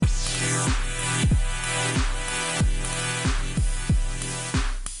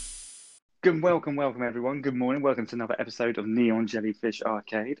welcome, everyone. Good morning. Welcome to another episode of Neon Jellyfish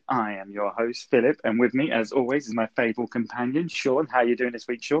Arcade. I am your host, Philip, and with me, as always, is my faithful companion, Sean. How are you doing this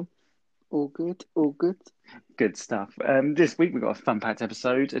week, Sean? All good, all good. Good stuff. This week we've got a fun-packed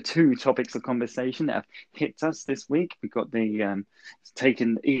episode. Two topics of conversation that have hit us this week. We've got the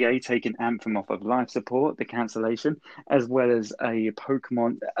EA taking Anthem off of life support, the cancellation, as well as a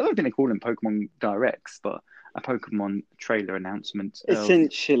Pokemon. I don't think they call them Pokemon Directs, but a Pokemon trailer announcement of.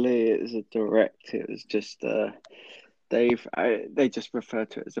 Essentially, it was a direct. It was just they just refer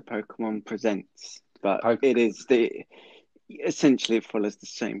to it as a Pokemon Presents, but it is the essentially it follows the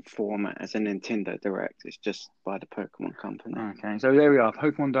same format as a Nintendo Direct. It's just by the Pokemon Company. Okay, so there we are.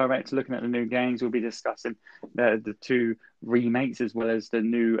 Pokemon Direct, looking at the new games. We'll be discussing the two remakes as well as the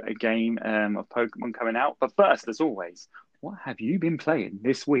new game of Pokemon coming out. But first, as always, what have you been playing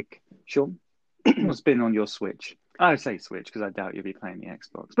this week, Sean? What's been on your Switch? I say Switch because I doubt you'll be playing the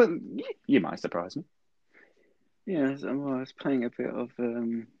Xbox, but you might surprise me. Yeah, I was playing a bit of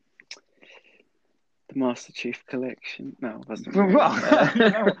the Master Chief Collection. No, it wasn't. Really. Well,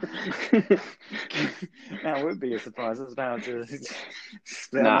 that would be a surprise. I was about to.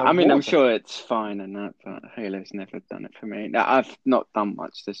 I mean, I'm sure it's fine and that, but Halo's never done it for me. No, I've not done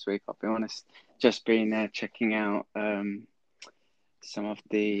much this week, I'll be honest. Just been there checking out some of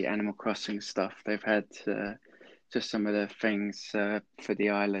the Animal Crossing stuff. They've had just some of the things for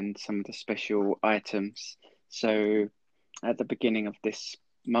the island, some of the special items. So at the beginning of this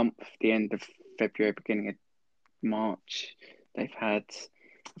month, the end of February, beginning of March, they've had,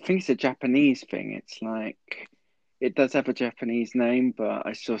 I think it's a Japanese thing. It's like, it does have a Japanese name, but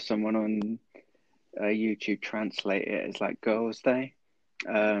I saw someone on YouTube translate it as like Girls' Day.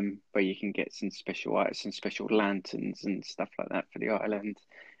 But you can get some special items, some special lanterns and stuff like that for the island.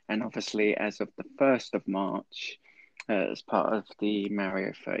 And obviously, as of the 1st of March, as part of the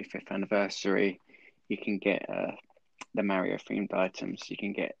Mario 35th anniversary, you can get the Mario themed items. You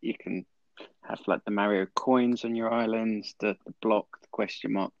can have like the Mario coins on your islands, the block, the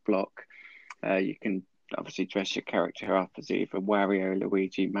question mark block. You can obviously dress your character up as either Wario,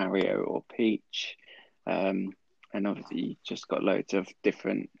 Luigi, Mario, or Peach. And obviously you just got loads of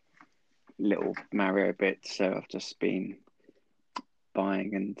different little Mario bits. So I've just been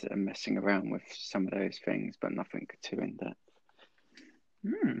buying and messing around with some of those things, but nothing too in depth.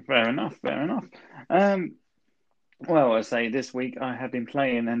 Fair enough. Well, I say this week I have been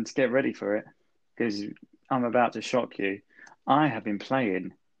playing, and to get ready for it, because I'm about to shock you, I have been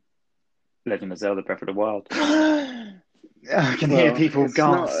playing Legend of Zelda Breath of the Wild. I can hear people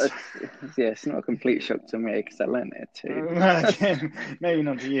gasp. It's not a complete shock to me because I lent it too. Maybe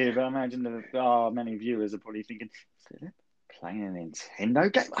not to you, but I imagine that many viewers are probably thinking, Philip, playing a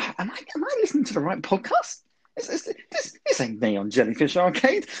Nintendo game? Am I listening to the right podcast? This ain't Neon Jellyfish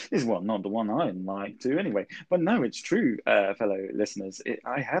Arcade. This is not the one I like to anyway. But no, it's true, fellow listeners.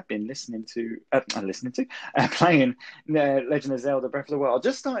 I have been playing Legend of Zelda Breath of the Wild. I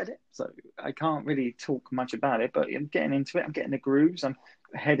just started it, so I can't really talk much about it. But I'm getting into it. I'm getting the grooves. I'm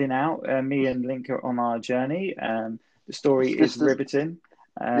heading out. Me and Link are on our journey. The story is riveting.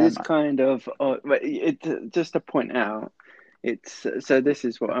 It's kind of, just to point out, this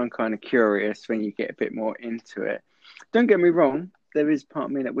is what I'm kind of curious when you get a bit more into it. Don't get me wrong, there is part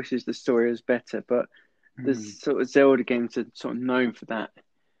of me that wishes the story was better, but the sort of Zelda games are sort of known for that.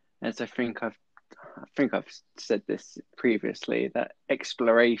 As I think I've said this previously, that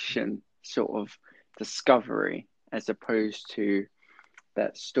exploration sort of discovery as opposed to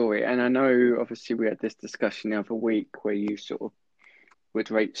that story. And I know obviously we had this discussion the other week where you sort of would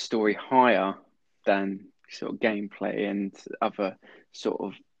rate story higher than sort of gameplay and other sort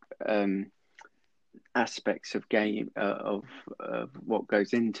of aspects of game of what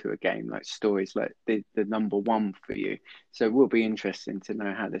goes into a game, like stories, like the number one for you. So it will be interesting to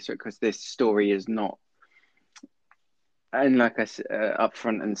know how this works, because this story is not, and like I said, up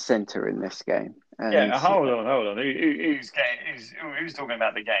front and center in this game. And hold on. Who's talking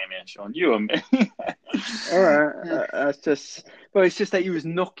about the game here, Sean? You or me? All right. It's just that he was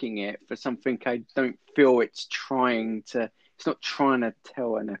knocking it for something I don't feel it's not trying to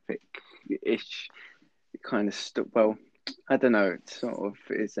tell an epic-ish kind of stuff. Well, I don't know. It sort of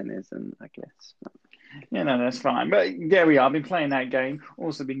is and isn't, I guess. Yeah, no, that's fine. But there we are. I've been playing that game.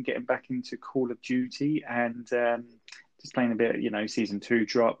 Also been getting back into Call of Duty and just playing a bit. Season 2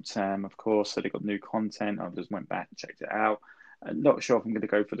 dropped, of course, so they got new content. I just went back and checked it out. I'm not sure if I'm going to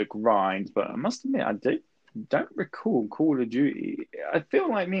go for the grind, but I must admit I do don't recall Call of Duty. I feel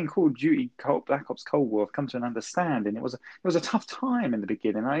like me and Call of Duty Black Ops Cold War have come to an understanding. It was a tough time in the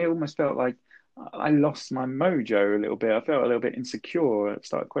beginning. I almost felt like I lost my mojo a little bit. I felt a little bit insecure. I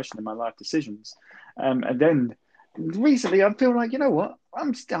started questioning my life decisions. And then recently, I feel like, you know what?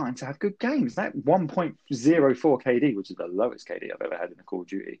 I'm starting to have good games. That 1.04 KD, which is the lowest KD I've ever had in a Call of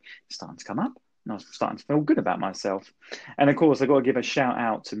Duty, is starting to come up. And I was starting to feel good about myself. And of course, I've got to give a shout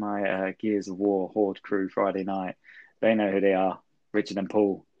out to my Gears of War Horde crew Friday night. They know who they are, Richard and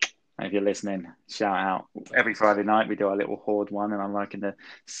Paul. And if you're listening, shout out. Every Friday night, we do our little Horde one, and I'm liking the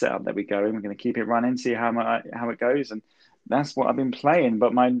setup that we go in. We're going to keep it running, see how it goes. And that's what I've been playing.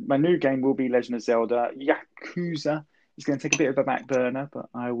 But my new game will be Legend of Zelda Yakuza. It's going to take a bit of a back burner, but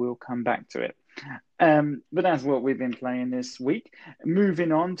I will come back to it. But that's what we've been playing this week.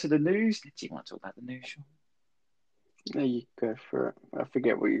 Moving on to the news. Do you want to talk about the news, Sean? No, you go for it. I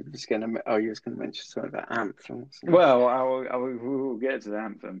forget what you was going to. Oh, you was going to mention something about Anthem. Well, we'll get to the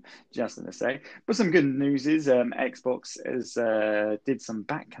Anthem just in a sec. But some good news is Xbox has did some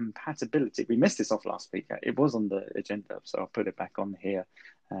back compatibility. We missed this off last week. It was on the agenda, so I'll put it back on here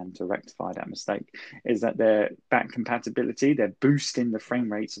to rectify that mistake. Is that their back compatibility? They're boosting the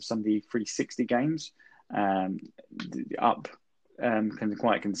frame rates of some of the 360 games up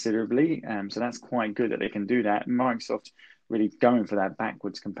quite considerably. So that's quite good that they can do that. Microsoft really going for that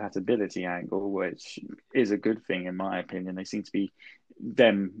backwards compatibility angle, which is a good thing in my opinion. They seem to be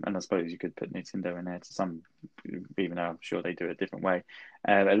them, and I suppose you could put Nintendo in there to some, even though I'm sure they do it a different way.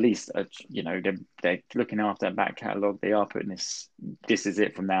 At least, they're looking after that back catalogue. They are putting this is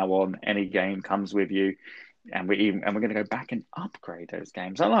it from now on. Any game comes with you. And we're going to go back and upgrade those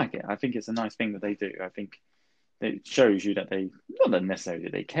games. I like it. I think it's a nice thing that they do. I think it shows you that they, not that necessarily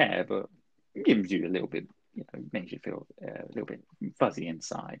they care, but it gives you a little bit, makes you feel a little bit fuzzy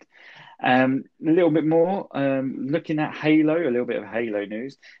inside. A little bit more, looking at Halo, a little bit of Halo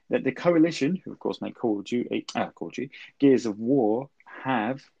news, that the Coalition, who of course make Call of Duty, Gears of War,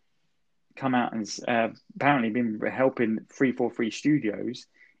 have come out and apparently been helping 343 Studios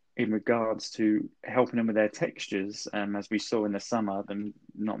in regards to helping them with their textures. As we saw in the summer,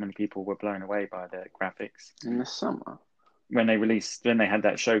 not many people were blown away by their graphics. In the summer? When they had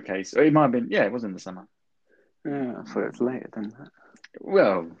that showcase. Or it might have been, it was in the summer. Yeah, I thought it was later than that.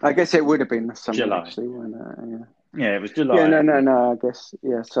 Well, I guess it would have been the summer, July. Actually, wasn't it? Yeah, it was July. Yeah, no, I guess,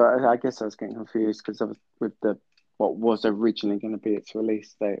 yeah. So I guess I was getting confused because I was with what was originally going to be its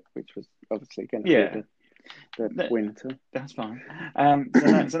release date, which was obviously going to be the winter. That's fine.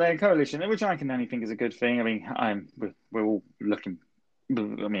 So they're a coalition, which I can only think is a good thing. I mean, we're all looking. I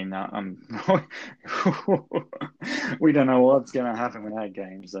mean, we don't know what's going to happen with that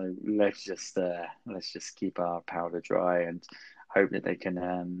game, so let's just keep our powder dry and hope that they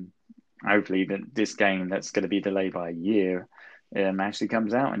can. Hopefully, this game that's going to be delayed by a year actually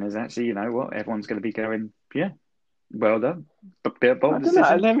comes out and is actually, everyone's going to be going, well done. But bold I don't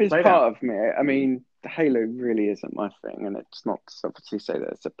decision. know. There is part of me. I mean, Halo really isn't my thing, and it's not to obviously say that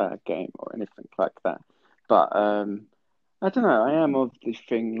it's a bad game or anything like that. But I don't know. I am of the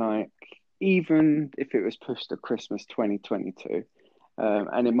thing, like, even if it was pushed to Christmas 2022,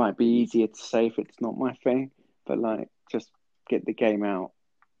 and it might be easier to say if it's not my thing, but like, just get the game out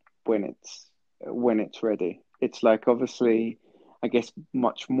when it's ready. It's like, obviously, I guess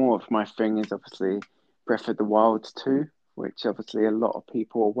much more of my thing is obviously Breath of the Wild 2, which obviously a lot of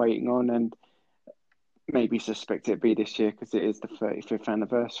people are waiting on, and maybe suspect it'd be this year because it is the 35th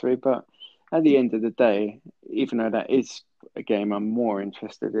anniversary. But at the end of the day, even though that is a game I'm more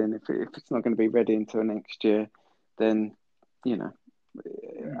interested in, if it's not going to be ready until next year, then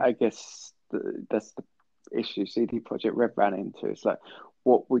I guess that's the issue CD Projekt Red ran into. It's like,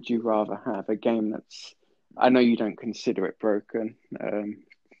 what would you rather have? A game that's, I know you don't consider it broken,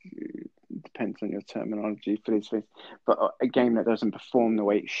 depends on your terminology for these things, but a game that doesn't perform the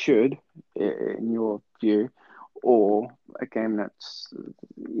way it should, in your view, or a game that's,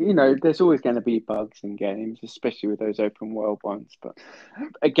 there's always going to be bugs in games, especially with those open world ones, but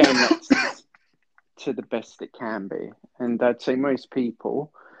a game that's to the best it can be. And I'd say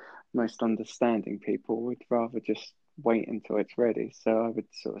most understanding people would rather just wait until it's ready. So I would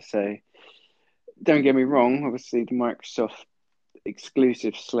sort of say, don't get me wrong, obviously the Microsoft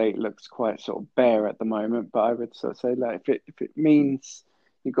exclusive slate looks quite sort of bare at the moment, but I would sort of say, like, if it means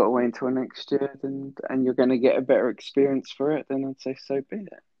you've got to wait until next year, and you're going to get a better experience for it, then I'd say so be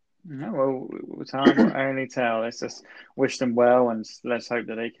it. No, well, time will only tell. Let's just wish them well, and let's hope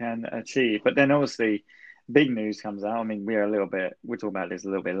that they can achieve. But then, obviously, big news comes out. I mean, we'll talk about this a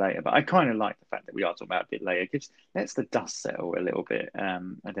little bit later, but I kind of like the fact that we are talking about it a bit later, because lets the dust settle a little bit,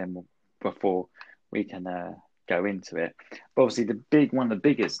 and then before we can go into it. But obviously, one of the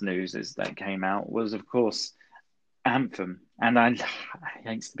biggest news that came out was, of course, Anthem. And I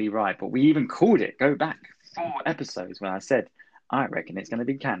hate to be right, but we even called it. Go back 4 episodes when I said I reckon it's going to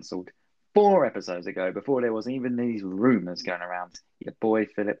be cancelled. 4 episodes ago, before there was even these rumors going around. Your boy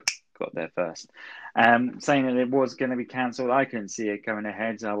Philip got there first, saying that it was going to be cancelled. I couldn't see it going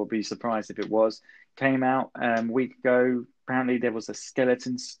ahead. I would be surprised if it was. Came out a week ago. Apparently, there was a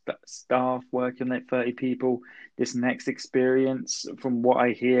skeleton staff working on it, 30 people. This next experience, from what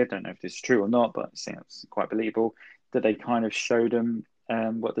I hear, don't know if this is true or not, but it seems quite believable, that they kind of showed them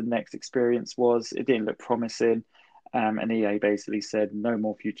what the next experience was. It didn't look promising. And EA basically said no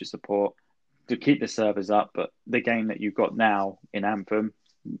more future support to keep the servers up. But the game that you've got now in Anthem,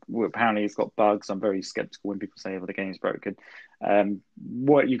 apparently it's got bugs. I'm very skeptical when people say, "Oh, the game's broken."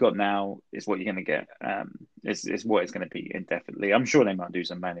 What you got now is what you're going to get. Is what it's going to be indefinitely. I'm sure they might do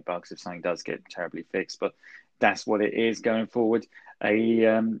some minor bugs if something does get terribly fixed, but that's what it is going forward.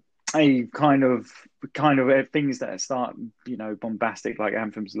 A kind of things that start, bombastic like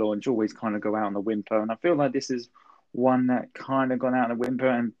Anthem's launch always kind of go out on the whimper, and I feel like this is one that kind of gone out on the whimper,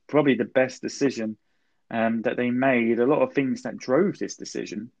 and probably the best decision that they made. A lot of things that drove this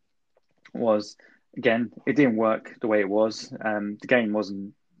decision was, again, it didn't work the way it was. The game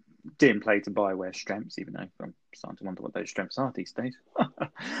didn't play to BioWare's strengths, even though I'm starting to wonder what those strengths are these days.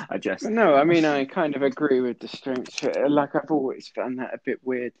 I just no, I mean, I kind of agree with the strengths. Like, I've always found that a bit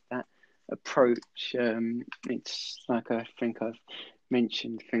weird, that approach. It's like, I think I've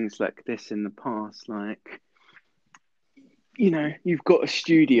mentioned things like this in the past, like, you've got a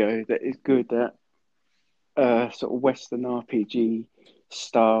studio that is good at sort of Western RPG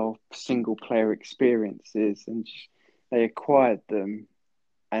style single player experiences, and they acquired them,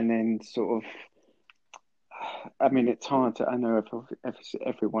 and then sort of, I mean, it's hard to, I know if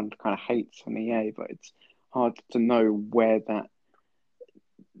everyone kind of hates on EA, but it's hard to know where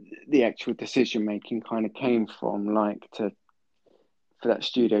the actual decision making kind of came from, like for that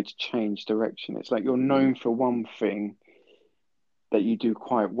studio to change direction. It's like you're known for one thing that you do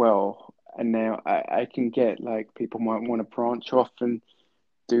quite well, and now I can get, like, people might want to branch off and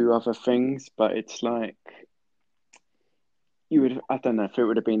do other things, but it's like I don't know if it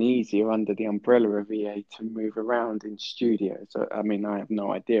would have been easier under the umbrella of EA to move around in studios. I mean, I have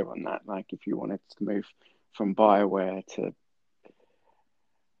no idea on that. Like, if you wanted to move from BioWare to,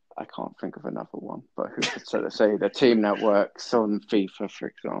 I can't think of another one, but who could sort of say the team that works on FIFA, for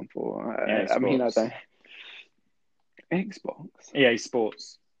example? I mean, I don't. Xbox? EA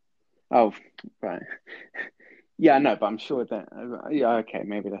Sports. Oh, right. Yeah, no, but I'm sure that, yeah, okay,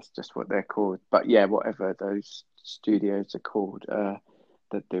 maybe that's just what they're called. But yeah, whatever those studios are called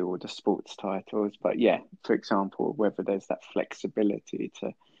that do all the sports titles. But yeah, for example, whether there's that flexibility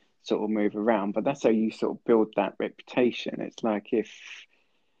to sort of move around. But that's how you sort of build that reputation. It's like if,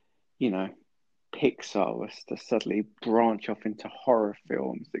 Pixar was to suddenly branch off into horror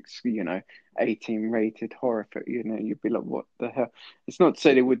films, 18 rated horror, you'd be like, what the hell? It's not to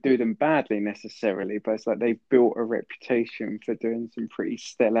say they would do them badly necessarily, but it's like they've built a reputation for doing some pretty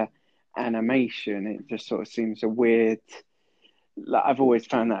stellar animation. It just sort of seems a weird, like, I've always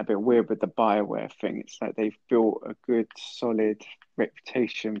found that a bit weird with the BioWare thing. It's like they've built a good, solid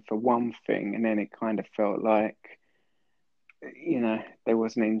reputation for one thing, and then it kind of felt like, they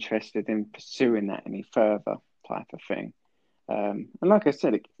wasn't interested in pursuing that any further, type of thing. And like I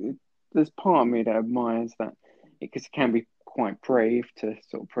said, there's part of me that admires that, because it can be quite brave to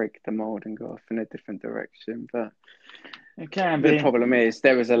sort of break the mold and go off in a different direction. But it can be. The problem is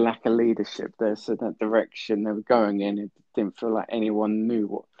there was a lack of leadership there, so that direction they were going in, it didn't feel like anyone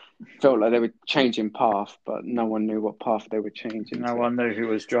knew felt like they were changing path, but no one knew what path they were changing. No one knew who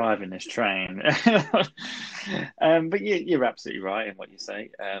was driving this train. But you're absolutely right in what you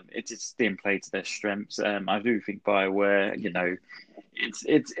say. It just didn't play to their strengths. I do think BioWare, I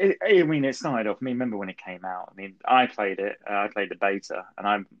mean, it started off. I mean, remember when it came out? I mean, I played it. I played the beta, and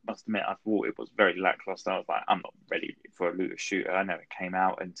I must admit, I thought it was very lackluster. I was like, I'm not ready for a looter shooter. I know it came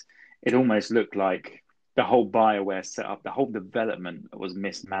out, and it almost looked like the whole BioWare setup, the whole development was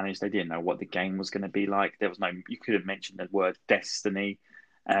mismanaged. They didn't know what the game was going to be like. You could have mentioned the word Destiny,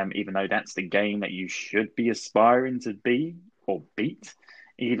 even though that's the game that you should be aspiring to be or beat.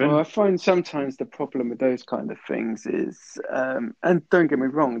 Even. Well, I find sometimes the problem with those kind of things is, and don't get me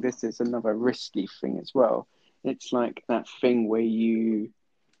wrong, this is another risky thing as well. It's like that thing where you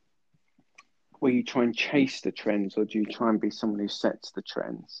try and chase the trends, or do you try and be someone who sets the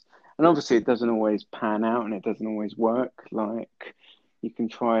trends? And obviously it doesn't always pan out, and it doesn't always work. Like, you can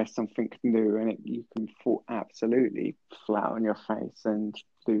try something new, and you can fall absolutely flat on your face and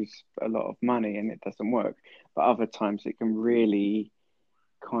lose a lot of money, and it doesn't work. But other times it can really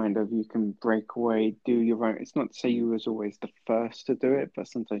kind of, you can break away, do your own. It's not to say you was always the first to do it, but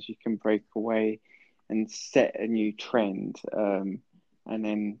sometimes you can break away and set a new trend, and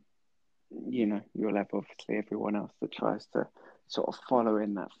then you'll have obviously everyone else that tries to sort of follow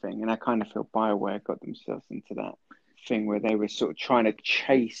in that thing. And I kind of feel BioWare got themselves into that thing where they were sort of trying to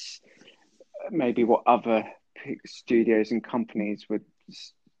chase maybe what other studios and companies were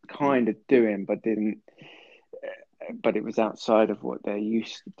kind of doing, but didn't. But it was outside of what they're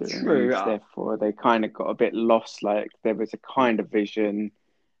used to doing. True. And therefore, they kind of got a bit lost. Like there was a kind of vision,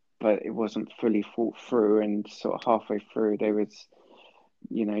 but it wasn't fully thought through. And sort of halfway through, there was,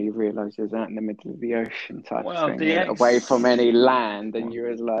 you realise it was out in the middle of the ocean type of thing, away from any land. And you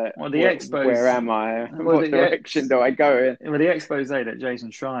was like, where am I? What direction do I go in? Well, the expose that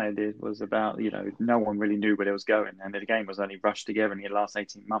Jason Schreier did was about, no one really knew where it was going. And the game was only rushed together in the last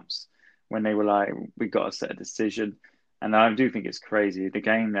 18 months. When they were like, we got to set a decision. And I do think it's crazy. The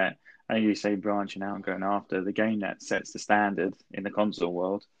game that, I know you say branching out and going after, the game that sets the standard in the console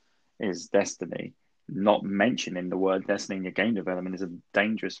world is Destiny. Not mentioning the word Destiny in your game development is a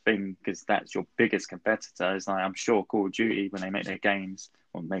dangerous thing because that's your biggest competitor. It's like, I'm sure Call of Duty, when they make their games,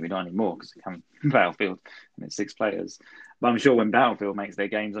 well, maybe not anymore because they come from Battlefield and it's 6 players. But I'm sure when Battlefield makes their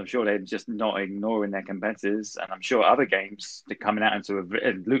games, I'm sure they're just not ignoring their competitors. And I'm sure other games that are coming out into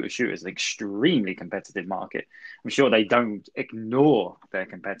a looter shooter is an extremely competitive market. I'm sure they don't ignore their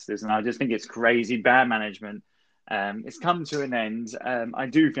competitors. And I just think it's crazy bad management. It's come to an end. I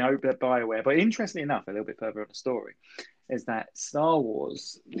do hope that BioWare, but interestingly enough, a little bit further on the story, is that Star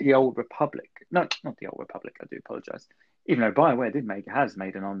Wars: The Old Republic, not The Old Republic, I do apologize, even though BioWare has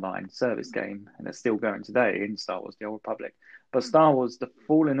made an online service game, and it's still going today in Star Wars: The Old Republic. But Star Wars: The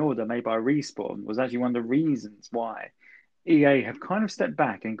Fallen Order, made by Respawn, was actually one of the reasons why EA have kind of stepped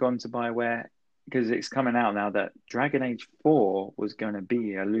back and gone to BioWare, because it's coming out now that Dragon Age 4 was going to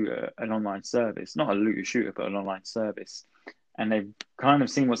be an online service, not a looter shooter, but an online service. And they've kind of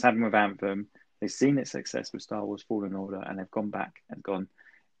seen what's happened with Anthem. They've seen its success with Star Wars Fallen Order, and they've gone back and gone,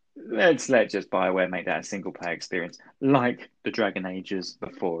 let's let just BioWare make that a single player experience, like the Dragon Ages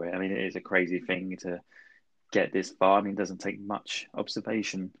before it. I mean, it is a crazy thing to get this far. I mean, it doesn't take much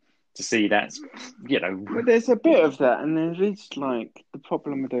observation to see that, But there's a bit of that, and there is like the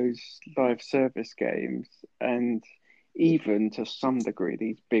problem with those live service games, and even to some degree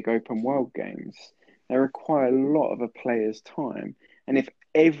these big open world games, they require a lot of a player's time. And if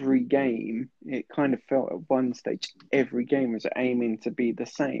every game, it kind of felt at one stage, every game was aiming to be the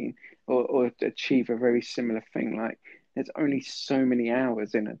same or achieve a very similar thing. Like there's only so many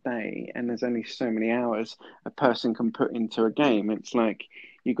hours in a day, and there's only so many hours a person can put into a game. It's like,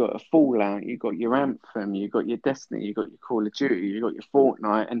 you got a Fallout, you got your Anthem, you got your Destiny, you got your Call of Duty, you got your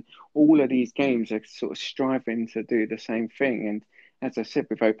Fortnite, and all of these games are sort of striving to do the same thing. And as I said,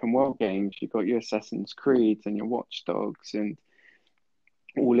 with open world games, you've got your Assassin's Creeds and your Watch Dogs and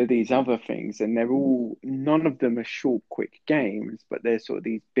all of these other things, and none of them are short, quick games, but they're sort of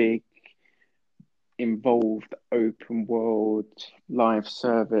these big, involved open world live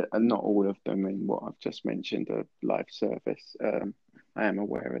service, and not all of them in what I've just mentioned are live service. I am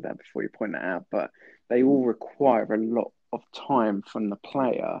aware of that before you point that out, but they all require a lot of time from the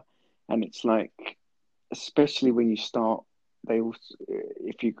player. And it's like, especially when you start,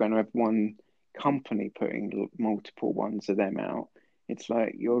 if you're going to have one company putting multiple ones of them out, it's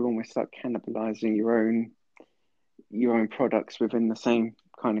like you'll almost start cannibalizing your own products within the same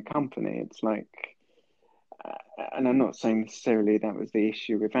kind of company. It's like, and I'm not saying necessarily that was the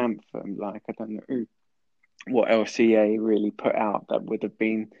issue with Anthem. Like, I don't know what LCA really put out that would have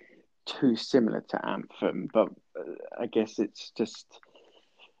been too similar to Anthem, but I guess it's just,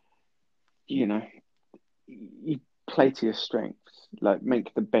 you play to your strengths, like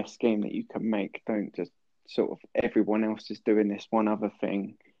make the best game that you can make. Don't just sort of, everyone else is doing this one other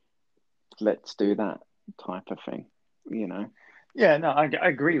thing, let's do that type of thing. Yeah, no, I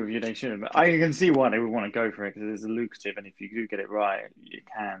agree with you. They shouldn't. But I can see why they would want to go for it, because it's lucrative, and if you do get it right, you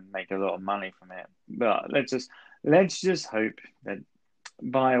can make a lot of money from it. But let's just hope that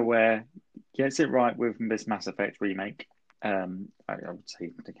BioWare gets it right with this Mass Effect remake. I would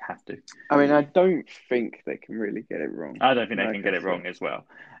say they have to. I mean, I don't think they can really get it wrong. I don't think they can get it wrong as well.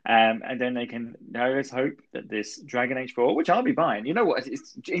 And then they can. Now let's hope that this Dragon Age 4, which I'll be buying. You know what?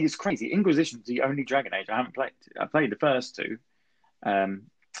 It's crazy. Inquisition's the only Dragon Age I haven't played. I played the first two.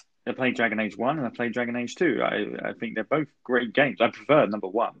 I played Dragon Age 1 and I played Dragon Age 2. I think they're both great games. I prefer number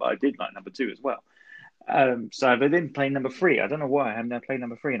 1, but I did like number 2 as well. So but then play number three. I don't know why I haven't played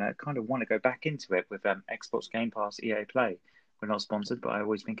number three, and I kind of want to go back into it with Xbox Game Pass, EA Play. We're not sponsored, but I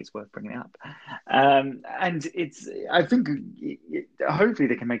always think it's worth bringing it up. And I think hopefully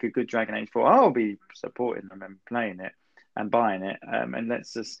they can make a good Dragon Age 4. I'll be supporting them and playing it and buying it. And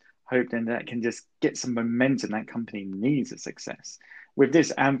let's just hope then that can just get some momentum. That company needs a success. With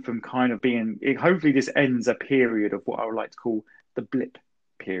this Anthem kind of being, hopefully this ends a period of what I would like to call the blip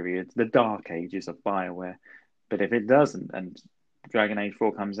period, the dark ages of BioWare. But if it doesn't, and Dragon Age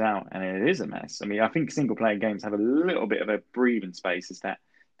 4 comes out and it is a mess, I mean, I think single player games have a little bit of a breathing space, is that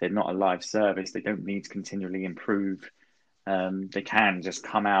they're not a live service. They don't need to continually improve. They can just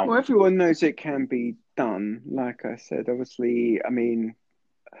come out. Well, everyone knows it can be done. Like I said, obviously, I mean,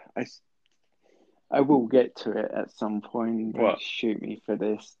 I will get to it at some point. What? Shoot me for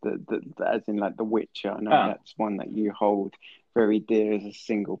this. As in, like The Witcher. I know that's one that you hold very dear as a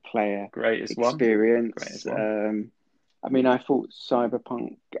single player Greatest experience. Greatest one. I mean, I thought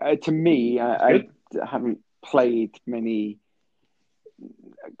Cyberpunk. To me, I haven't played many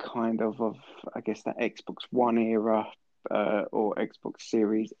kind of I guess the Xbox One era or Xbox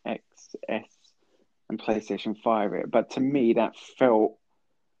Series X, S, and PlayStation 5. But to me,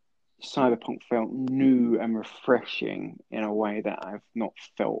 Cyberpunk felt new and refreshing in a way that I've not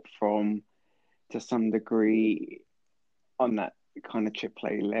felt from, to some degree, on that kind of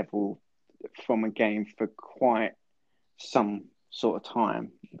AAA level from a game for quite some sort of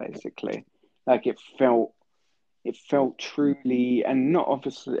time, basically. Like it felt truly, and not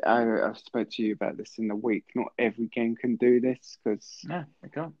obviously, I spoke to you about this in the week, not every game can do this, because no, I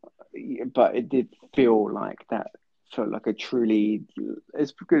can't. But it did feel like that. Felt like a truly,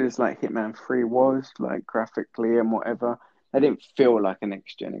 as good as like Hitman 3 was, like graphically and whatever. It didn't feel like an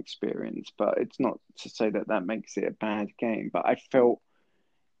next-gen experience, but it's not to say that makes it a bad game. But I felt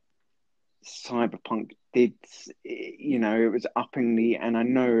Cyberpunk did, it was upping and I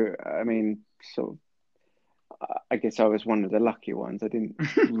know, I mean, sort of, I guess I was one of the lucky ones. I didn't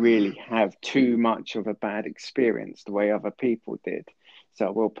really have too much of a bad experience the way other people did. So I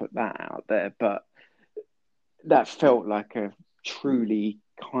will put that out there. But that felt like a truly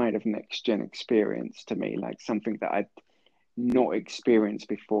kind of next-gen experience to me, like something that I'd not experienced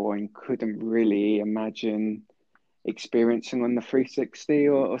before and couldn't really imagine experiencing on the 360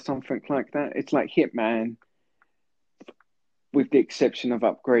 or something like that. It's like Hitman, with the exception of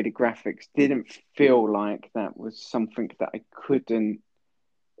upgraded graphics, didn't feel like that was something that I couldn't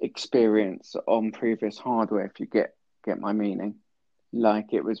experience on previous hardware, if you get my meaning.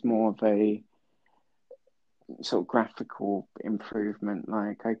 Like it was more of a sort of graphical improvement.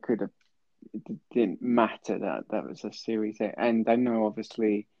 Like it didn't matter that was a Series 8. And I know,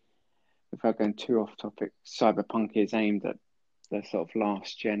 obviously, without going too off topic, Cyberpunk is aimed at the sort of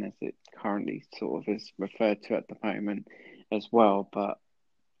last gen, as it currently sort of is referred to at the moment as well. But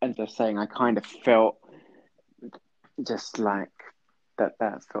as I was saying, I kind of felt just like that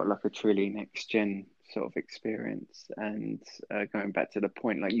felt like a truly next gen sort of experience. And going back to the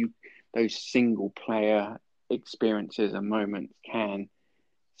point, like those single player experiences and moments can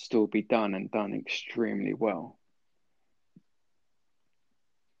still be done and done extremely well.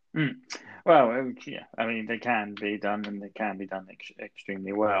 Well, yeah, I mean, they can be done and they can be done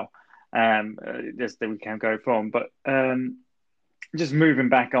extremely well. Just that we can go from, but just moving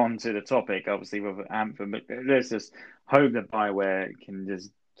back onto the topic, obviously with Anthem, let's just hope that BioWare can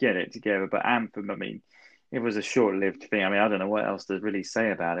just get it together. But Anthem, I mean, it was a short-lived thing. I mean, I don't know what else to really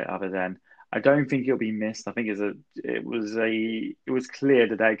say about it other than I don't think it'll be missed. I think it was clear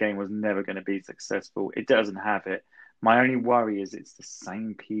that game was never going to be successful. It doesn't have it. My only worry is it's the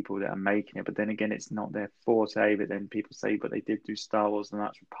same people that are making it, but then again, it's not their forte. But then people say, but they did do Star Wars: The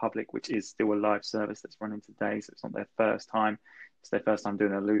Knights Republic, which is still a live service that's running today, so it's not their first time. It's their first time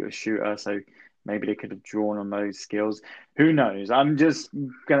doing a looter shooter, so maybe they could have drawn on those skills. Who knows? I'm just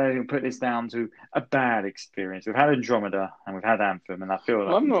going to put this down to a bad experience. We've had Andromeda and we've had Anthem, and I feel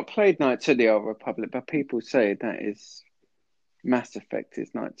like... I've not played Knights of the Old Republic, but people say that is Mass Effect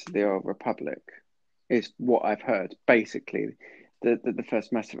is Knights of the Old Republic, is what I've heard. Basically, the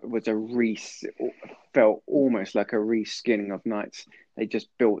first Mass Effect was felt almost like a reskinning of Knights. They just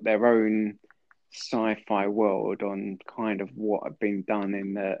built their own sci-fi world on kind of what had been done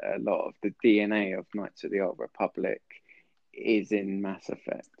in a lot of the DNA of Knights of the Old Republic is in Mass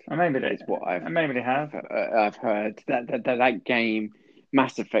Effect. Maybe they have. I've heard that game,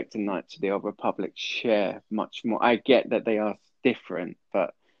 Mass Effect and Knights of the Old Republic, share much more. I get that they are different,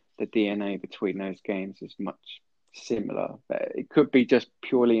 but the DNA between those games is much similar. But it could be just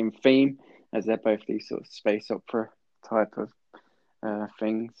purely in theme, as they're both these sort of space opera type of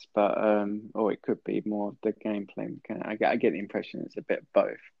things, but or it could be more of the gameplay mechanic. I get the impression it's a bit of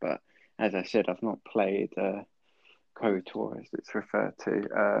both, but as I said, I've not played KOTOR as it's referred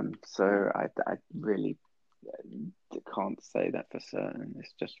to, so I really can't say that for certain.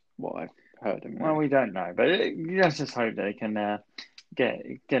 It's just what I've heard and read. Well, we don't know, but let's just hope they can get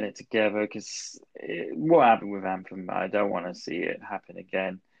it together, because what happened with Anthem, I don't want to see it happen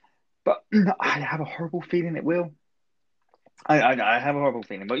again. But I have a horrible feeling it will. I have a horrible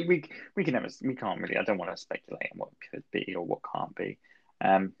feeling, but we can't really. I don't want to speculate on what could be or what can't be.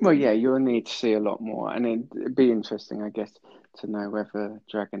 Well, yeah, you'll need to see a lot more, and it'd be interesting, I guess, to know whether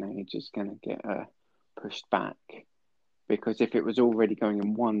Dragon Age is going to get pushed back, because if it was already going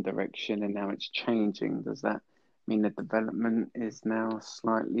in one direction and now it's changing, does that mean the development is now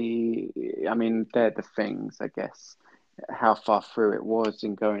slightly? I mean, they're the things, I guess, how far through it was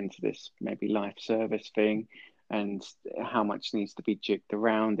in going to this maybe live service thing, and how much needs to be jigged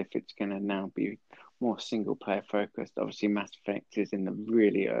around if it's going to now be more single player focused. Obviously, Mass Effect is in the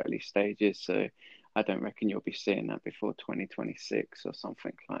really early stages, so I don't reckon you'll be seeing that before 2026 or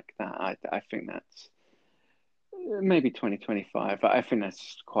something like that. I think that's maybe 2025, but I think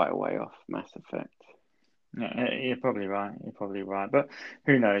that's quite a way off, Mass Effect. Yeah, you're probably right. You're probably right, but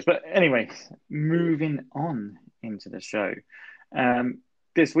who knows? But anyway, moving on into the show.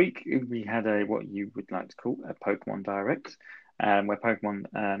 This week we had what you would like to call a Pokemon Direct, where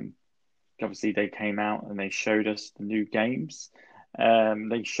Pokemon obviously they came out and they showed us the new games.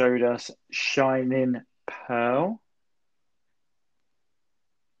 They showed us Shining Pearl.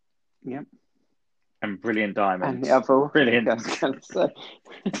 Yep. And Brilliant Diamond. And the other Brilliant.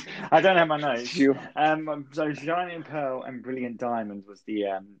 I don't have my notes. Sure. So Shining Pearl and Brilliant Diamond was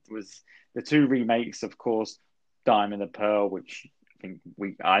the two remakes, of course. Diamond and Pearl, which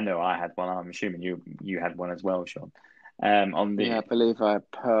I know I had one. I'm assuming you had one as well, Sean. I believe I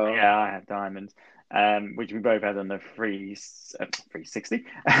had Pearl. Yeah, I had Diamond. Which we both had on the 360.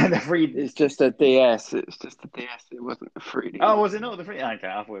 It's just a DS. It's just a DS. It wasn't a 3D. Oh, was it not the 3D? Okay,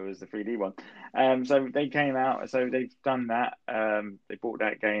 I thought it was the 3D one. So they came out. So they've done that. They brought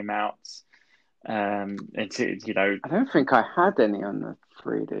that game out. It's I don't think I had any on the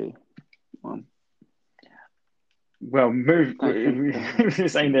 3D one. Well,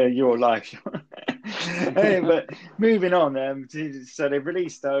 this ain't your life. But moving on, so they've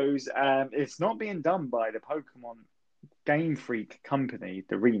released those. It's not being done by the Pokemon Game Freak company,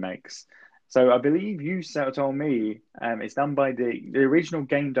 the remakes. So I believe you told me it's done by the original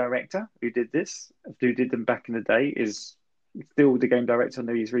game director who did them back in the day, is still the game director on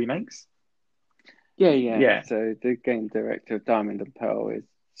these remakes. Yeah. So the game director of Diamond and Pearl is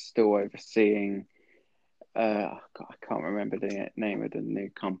still overseeing. I can't remember the name of the new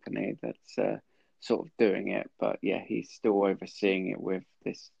company that's sort of doing it, but yeah, he's still overseeing it with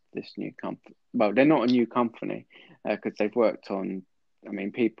this new company. Well, they're not a new company because they've worked on. I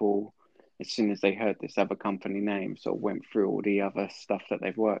mean, people as soon as they heard this other company name, sort of went through all the other stuff that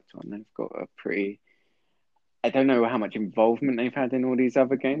they've worked on. They've got a pretty. I don't know how much involvement they've had in all these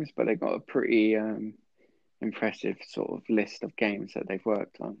other games, but they've got a pretty impressive sort of list of games that they've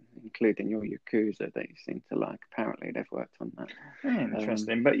worked on, including your Yakuza that you seem to like. Apparently, they've worked on that.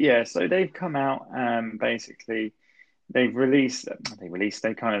 Interesting, but yeah, so they've come out. Basically, they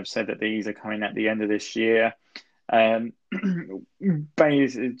kind of said that these are coming at the end of this year.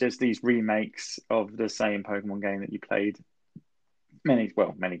 Basically, just these remakes of the same Pokemon game that you played many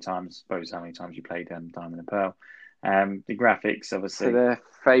times. I suppose how many times you played Diamond and Pearl. The graphics, obviously. So they're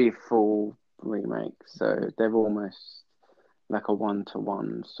faithful remakes, so they're almost like a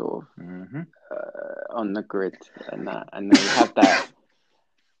 1-to-1 sort of on the grid and that, and they have that,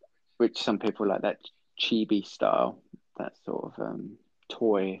 which some people like that chibi style, that sort of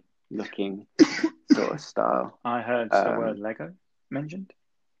toy looking sort of style. I heard the word Lego mentioned.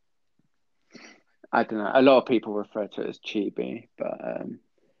 I don't know. A lot of people refer to it as chibi, but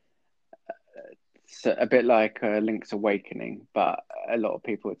it's a bit like Link's Awakening, but a lot of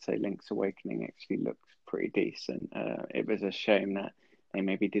people would say Link's Awakening actually looks pretty decent. It was a shame that they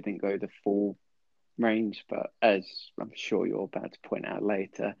maybe didn't go the full range, but as I'm sure you're about to point out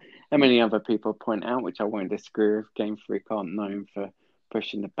later, and many other people point out, which I won't disagree with, Game Freak aren't known for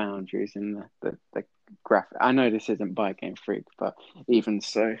pushing the boundaries in the graphic. I know this isn't by Game Freak, but even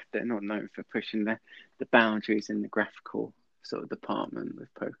so, they're not known for pushing the boundaries in the graphical sort of department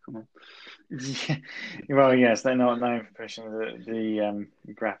with Pokemon. Yeah. Well, yes, they're not known for pushing the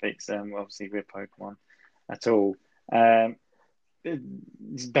graphics, obviously with Pokemon at all.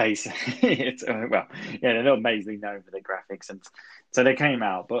 It's basically, they're not amazingly known for their graphics, and so they came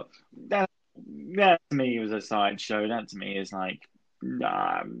out. But that to me was a sideshow. That to me is like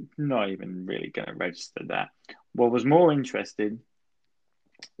Nah, I'm not even really going to register that. What was more interesting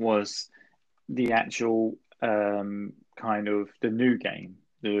was the actual kind of the new game,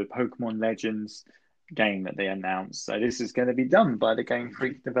 the Pokemon Legends game that they announced. So this is going to be done by the Game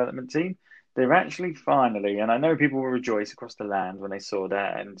Freak development team. They're actually finally, and I know people will rejoice across the land when they saw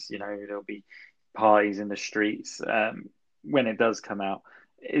that, and there'll be parties in the streets when it does come out.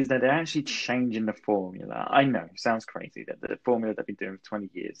 Is that they're actually changing the formula? I know, sounds crazy that the formula they've been doing for 20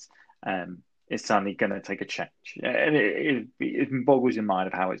 years um, is suddenly going to take a change, and it boggles your mind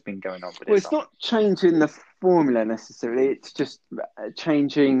of how it's been going on for Well, this it's long. not changing the formula necessarily. It's just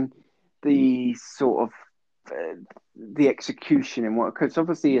changing the sort of the execution and what, because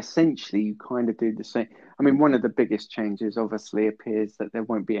obviously, essentially, you kind of do the same. I mean, one of the biggest changes obviously appears that there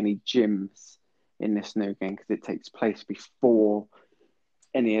won't be any gyms in this new game because it takes place before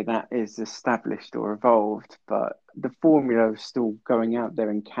any of that is established or evolved. But the formula is still going out there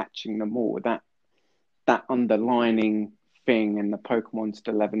and catching them all. That underlining thing, and the Pokemon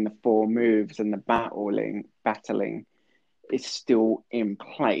still having the four moves and the battling is still in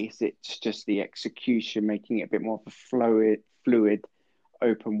place. It's just the execution making it a bit more of a fluid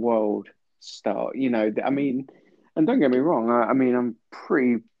open world style. I mean, and don't get me wrong. I mean, I'm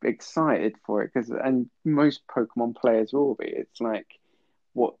pretty excited for it and most Pokemon players will be. It's like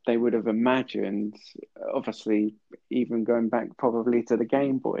what they would have imagined. Obviously, even going back probably to the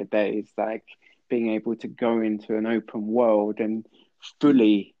Game Boy days, like being able to go into an open world and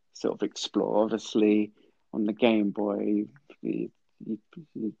fully sort of explore. Obviously, on the Game Boy, you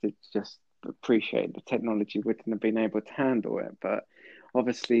just appreciate the technology wouldn't have been able to handle it. But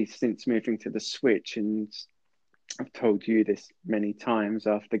obviously, since moving to the Switch, and I've told you this many times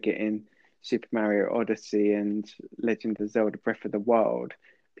after getting Super Mario Odyssey and Legend of Zelda Breath of the Wild,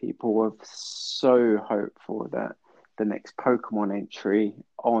 people were so hopeful that the next Pokemon entry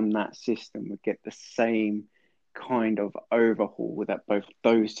on that system would get the same kind of overhaul that both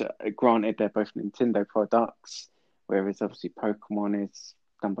those, granted, they're both Nintendo products, whereas obviously Pokemon is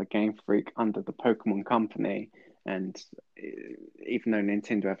done by Game Freak under the Pokemon Company. And even though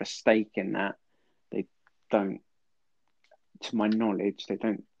Nintendo have a stake in that, they don't, to my knowledge, they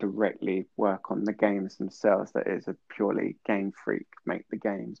don't directly work on the games themselves. That is a purely Game Freak make the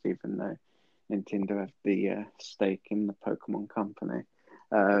games, even though Nintendo have the stake in the Pokemon Company.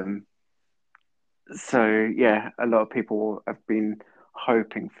 So yeah, a lot of people have been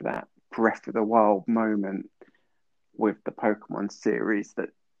hoping for that Breath of the Wild moment with the Pokemon series that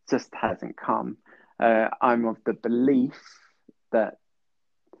just hasn't come. I'm of the belief that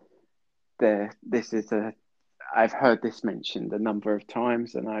this is a. I've heard this mentioned a number of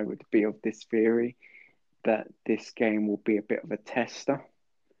times, and I would be of this theory that this game will be a bit of a tester.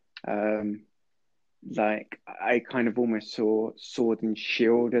 Like I kind of almost saw Sword and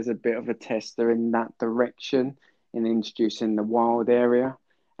Shield as a bit of a tester in that direction, in introducing the wild area,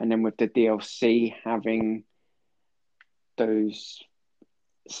 and then with the DLC having those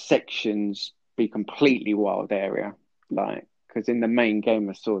sections be completely wild area, like because in the main game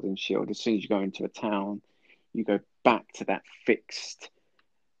of Sword and Shield, as soon as you go into a town, you go back to that fixed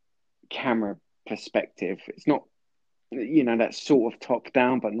camera perspective. It's not, that sort of top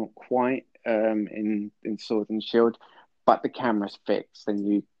down, but not quite in Sword and Shield. But the camera's fixed,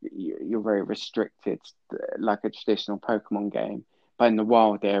 and you're very restricted, like a traditional Pokemon game. But in the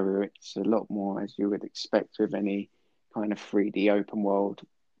wild area, it's a lot more as you would expect with any kind of 3D open world,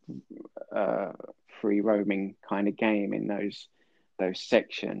 free roaming kind of game in those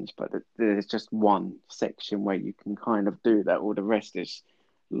sections. But there's just one section where you can kind of do that. All the rest is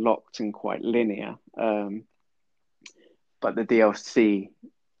locked and quite linear. But the DLC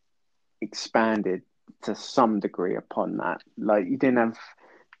expanded to some degree upon that. Like you didn't have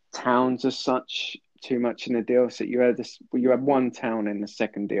towns as such too much in the DLC. You had one town in the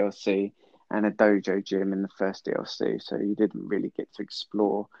second DLC and a dojo gym in the first DLC, so you didn't really get to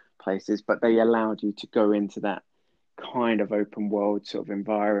explore places. But they allowed you to go into that kind of open world sort of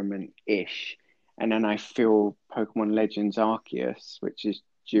environment ish. And then I feel Pokemon Legends Arceus, which is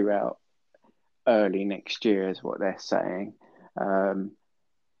due out early next year, is what they're saying,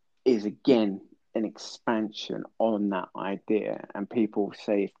 is again an expansion on that idea. And people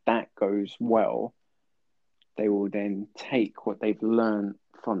say if that goes well, they will then take what they've learned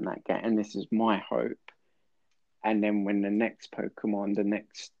from that game. And this is my hope. And then when the next Pokemon, the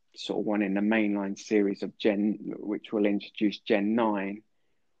next sort of one in the mainline series of which will introduce Gen 9,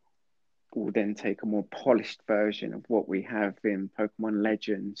 will then take a more polished version of what we have in Pokemon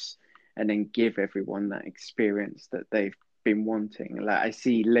Legends and then give everyone that experience that they've been wanting. Like I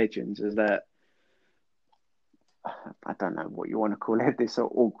see Legends as that I don't know what you want to call it, this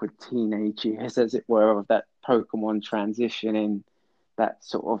sort of awkward teenage years, as it were, of that Pokemon transition in that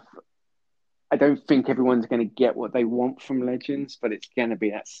sort of. I don't think everyone's going to get what they want from Legends, but it's going to be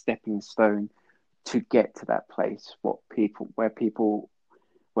that stepping stone to get to that place.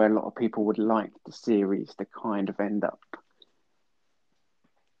 Where a lot of people would like the series to kind of end up.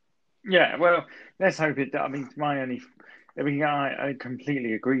 Yeah, well, let's hope it. I mean, I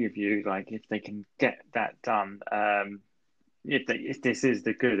completely agree with you. Like, if they can get that done, if this is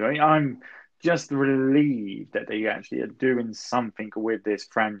the good, I'm just relieved that they actually are doing something with this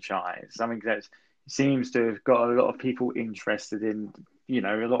franchise. Something that seems to have got a lot of people interested in. A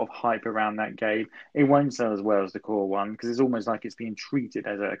lot of hype around that game. It won't sell as well as the core one because it's almost like it's being treated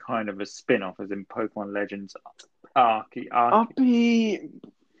as a kind of a spin-off, as in Pokemon Legends I'll be.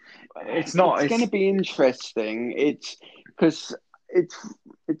 It's not. It's going to be interesting. It's because it's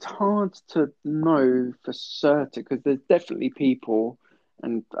hard to know for certain because there's definitely people,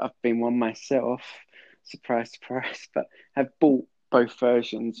 and I've been one myself. Surprise, surprise! But have bought both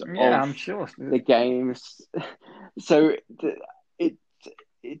versions Yeah, of I'm sure. the games. So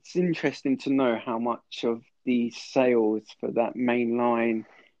it's interesting to know how much of the sales for that mainline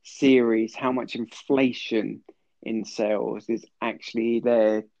series, how much inflation in sales is actually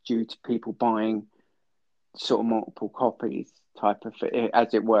there due to people buying sort of multiple copies type of,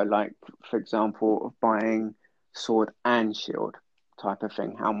 as it were, like for example of buying Sword and Shield type of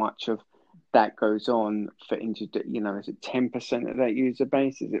thing. How much of that goes on for is it 10% of that user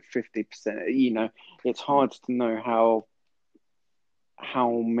base, is it 50%? It's hard to know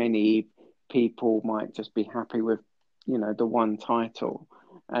how many people might just be happy with the one title,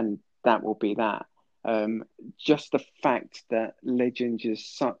 and that will be that. Just the fact that Legends is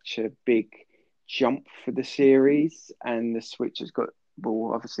such a big jump for the series, and the Switch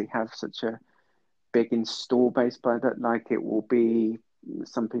will obviously have such a big install base by that. Like it will be,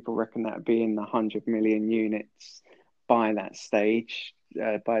 some people reckon that be in the 100 million units by that stage,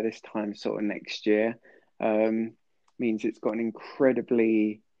 by this time sort of next year. Means it's got an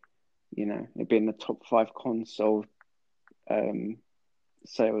incredibly, it'd be in the top 5 console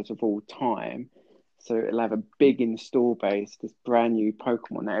sales of all time. So it'll have a big install base, this brand new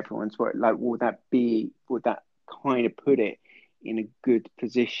Pokemon that everyone's worked. Like, would that kind of put it in a good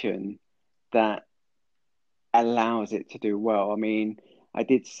position that allows it to do well? I mean, I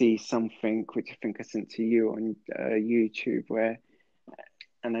did see something which I think I sent to you on YouTube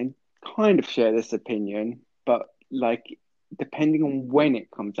and I kind of share this opinion, but like, depending on when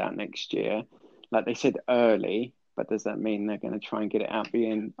it comes out next year, like they said early, but does that mean they're going to try and get it out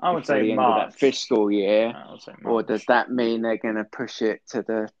I would before say the end of that March. fiscal year? I would say Or does that mean they're going to push it to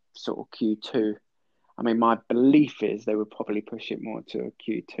the sort of Q2? I mean, my belief is they would probably push it more to a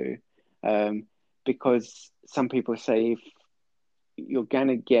Q2, because some people say if you're going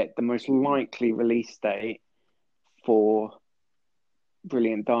to get the most likely release date for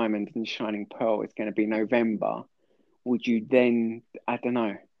Brilliant Diamond and Shining Pearl is going to be November, would you then, I don't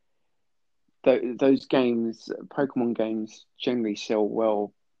know, those games, Pokemon games generally sell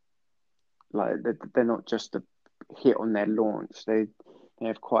well. Like they're not just a hit on their launch. They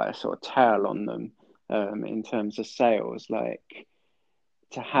have quite a sort of tail on them, in terms of sales. Like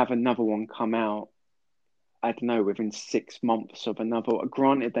to have another one come out, I don't know, within 6 months of another.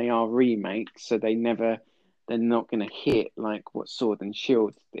 Granted, they are remakes, so they're not going to hit like what Sword and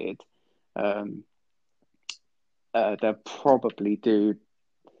Shield did. They'll probably do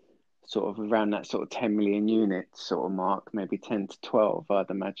sort of around that sort of 10 million units sort of mark, maybe 10 to 12. I'd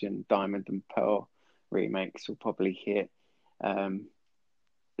imagine Diamond and Pearl remakes will probably hit,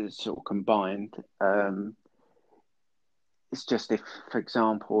 sort of combined. It's just if, for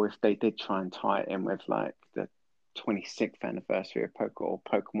example, if they did try and tie it in with like the 26th anniversary of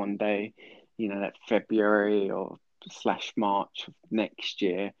Pokemon Day, that February or / March of next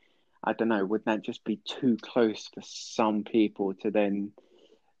year, I don't know, would that just be too close for some people to then?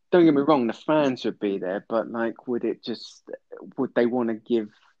 Don't get me wrong, the fans would be there, but like, would they want to give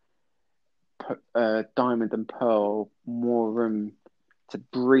Diamond and Pearl more room to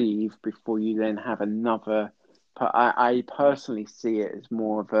breathe before you then have another? But I personally see it as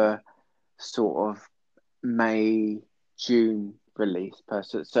more of a sort of May, June release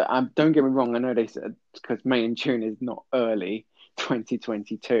person. So don't get me wrong, I know they said because May and June is not early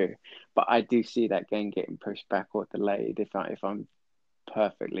 2022, but I do see that game getting pushed back or delayed if I'm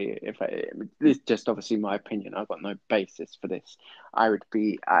perfectly, this is just obviously my opinion, I've got no basis for this. I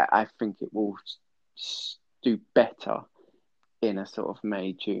think it will do better in a sort of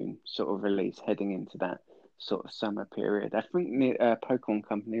May June sort of release heading into that sort of summer period. I think the Pokemon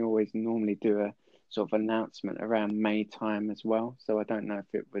Company always normally do a sort of announcement around May time as well. So I don't know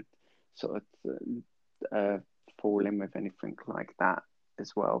if it would sort of fall in with anything like that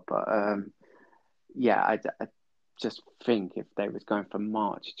as well. But yeah, I just think if they was going for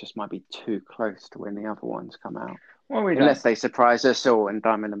March, it just might be too close to when the other ones come out. Well, unless they surprise us all and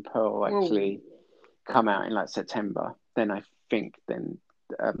Diamond and Pearl actually come out in like September, then I think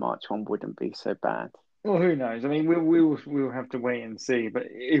March one wouldn't be so bad. Well, who knows? I mean, we'll have to wait and see. But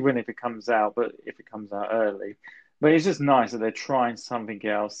even if it comes out, early, but it's just nice that they're trying something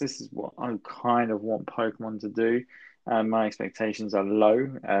else. This is what I kind of want Pokemon to do. My expectations are low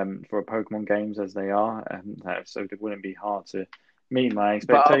for Pokemon games as they are, so it wouldn't be hard to meet my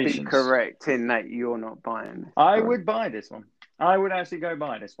expectations. But I'll be correct in that you're not buying this. I would buy this one. I would actually go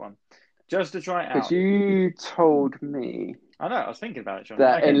buy this one just to try it out. Because you told me. I know. I was thinking about it, John.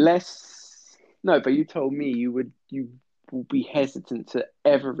 That but you told me you will be hesitant to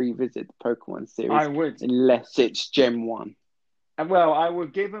ever revisit the Pokemon series. I would, unless it's Gen 1. Well, I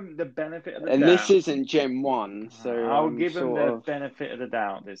would give them the benefit of the doubt. And this isn't Gen 1, so I'll give them the benefit of the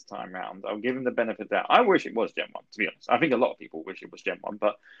doubt this time round. I'll give them the benefit of the doubt. I wish it was Gen 1, to be honest. I think a lot of people wish it was Gen 1,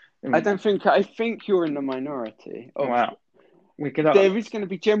 but I think you're in the minority. Wow. There is going to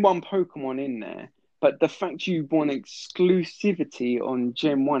be Gen 1 Pokemon in there. But the fact you want exclusivity on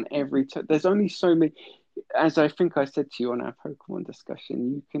Gen 1 every time, there's only so many. As I think I said to you on our Pokemon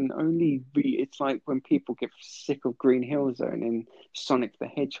discussion, you can only it's like when people get sick of Green Hill Zone in Sonic the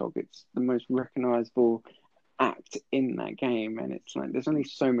Hedgehog. It's the most recognizable act in that game. And it's like, there's only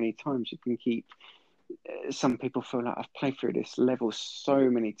so many times you can keep. Some people feel like I've played through this level so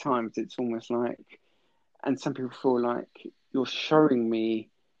many times. It's almost like, and some people feel like you're showing me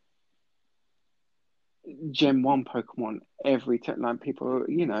Gen 1 Pokemon every time. Like people,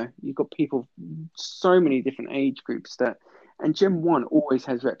 you've got people, so many different age groups and Gen 1 always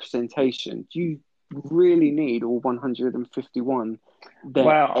has representation. Do you really need all 151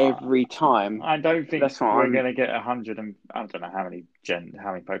 every time? I don't think we're going to get 100 and I don't know how many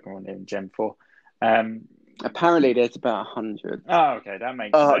Pokemon in Gen 4. Apparently there's about 100. Oh, okay, that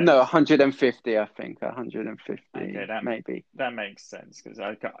makes sense. No, 150, I think. 150, okay, maybe. That makes sense, because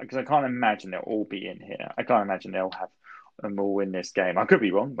I can't imagine they'll all be in here. I can't imagine they'll have them all in this game. I could be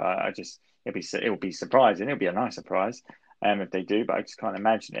wrong, but it'll be surprising. It'll be a nice surprise if they do, but I just can't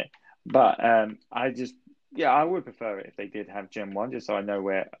imagine it. But I would prefer it if they did have Gen 1, just so I know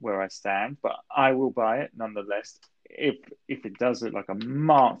where I stand. But I will buy it nonetheless. If it does look like a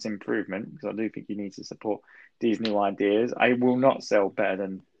marked improvement, because I do think you need to support these new ideas, I will not sell better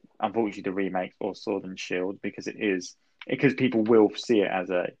than, unfortunately, the remake or Sword and Shield, because people will see it as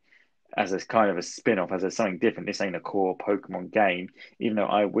a kind of a spin-off, as something different. This ain't a core Pokemon game, even though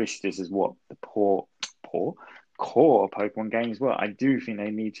I wish this is what the core Pokemon games were. I do think they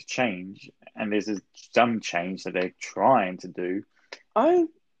need to change, and there's some change that they're trying to do.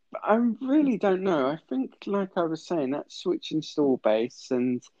 I really don't know. I think, like I was saying, that Switch install base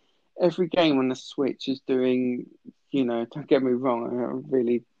and every game on the Switch is doing, don't get me wrong, I'm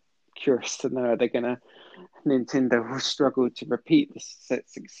really curious to know, Nintendo will struggle to repeat the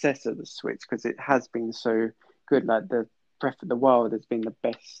success of the Switch, because it has been so good. Like the Breath of the Wild has been the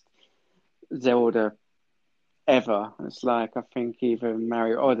best Zelda ever. It's like, I think even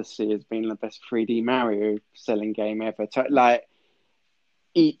Mario Odyssey has been the best 3D Mario selling game ever. Like,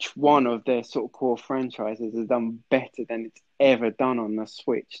 each one of their sort of core franchises has done better than it's ever done on the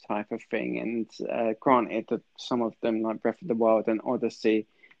Switch type of thing. And granted that some of them, like Breath of the Wild and Odyssey,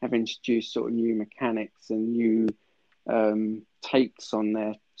 have introduced sort of new mechanics and new takes on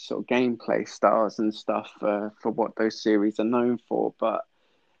their sort of gameplay styles and stuff for what those series are known for. But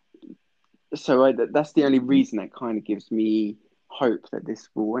so that's the only reason that kind of gives me hope that this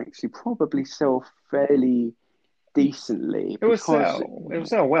will actually probably sell fairly decently. It will sell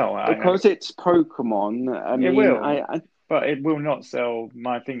well. Because it's Pokemon. It will. But it will not sell.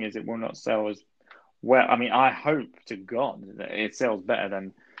 My thing is, it will not sell as well. I mean, I hope to God that it sells better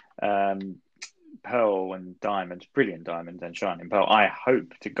than Pearl and Diamond, Brilliant Diamond and Shining Pearl. I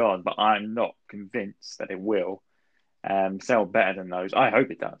hope to God, but I'm not convinced that it will sell better than those. I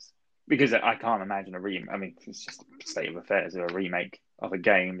hope it does, because I can't imagine I mean, it's just a state of affairs of a remake of a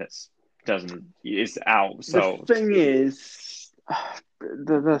game is out. So the thing is,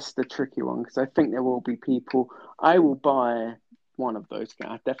 that's the tricky one, because I think there will be people. I will buy one of those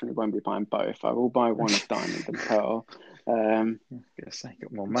games. I definitely won't be buying both. I will buy one of Diamond and Pearl.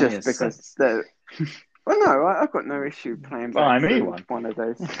 Get more money, just because well, no, I've got no issue playing buy me one of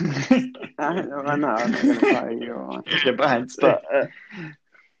those. I know, I'm not going to buy you one.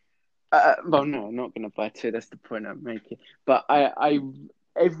 Well, no, I'm not going to buy two. That's the point I'm making. But I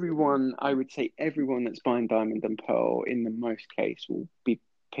everyone, I would say everyone that's buying Diamond and Pearl in the most case will be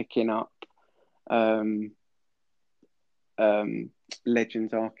picking up um,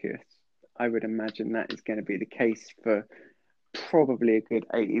 Legends Arceus. I would imagine that is going to be the case for probably a good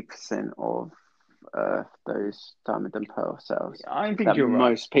 80% of those Diamond and Pearl sales. I think that you're right.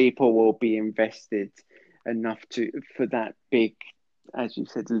 Most people will be invested enough for that big, as you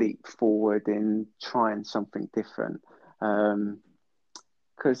said, leap forward in trying something different.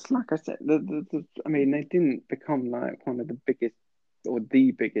 Because, like I said, I mean, they didn't become like one of the biggest or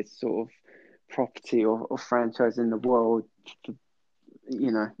the biggest sort of property or franchise in the world, for,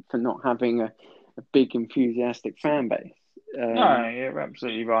 for not having a big enthusiastic fan base. No, you're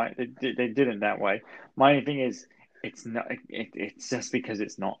absolutely right. They didn't that way. My thing is, it's not. It's just because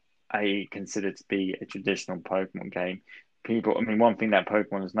it's not considered to be a traditional Pokemon game. People, I mean, one thing that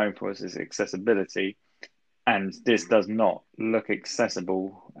Pokemon is known for is accessibility, and this does not look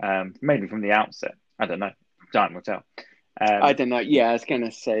accessible. Maybe from the outset. I don't know. Time will tell. I don't know. Yeah, I was going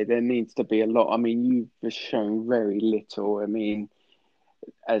to say there needs to be a lot. I mean, you've shown very little. I mean,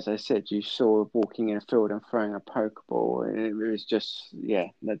 as I said, you saw walking in a field and throwing a Pokeball. And it was just, yeah,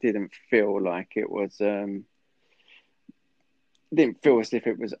 that didn't feel like it was. Didn't feel as if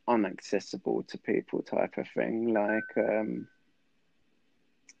it was unaccessible to people, type of thing. Like,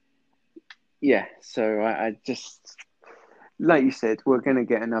 yeah. So I just, like you said, we're going to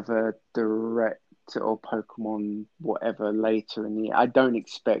get another direct or Pokemon whatever later in the year. I don't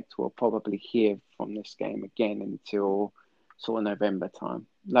expect we'll probably hear from this game again until sort of November time.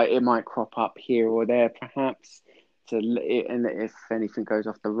 Like it might crop up here or there perhaps and if anything goes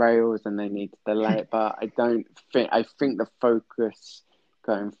off the rails and they need to delay it, but I think the focus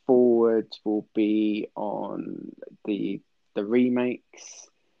going forward will be on the remakes.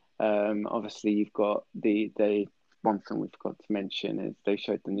 Obviously you've got the one thing we forgot to mention is they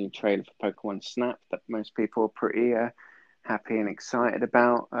showed the new trailer for Pokemon Snap that most people are pretty happy and excited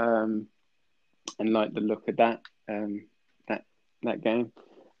about, and like the look of that game.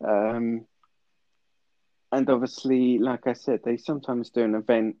 And obviously, like I said, they sometimes do an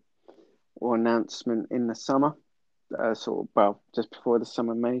event or announcement in the summer, just before the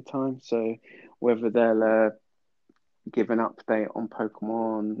summer May time. So whether they'll give an update on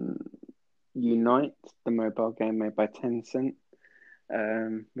Pokemon Unite, the mobile game made by Tencent,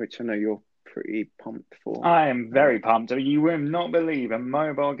 which I know you're pretty pumped for. I am very pumped. You will not believe a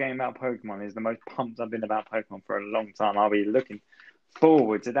mobile game about Pokemon is the most pumped I've been about Pokemon for a long time. I'll be looking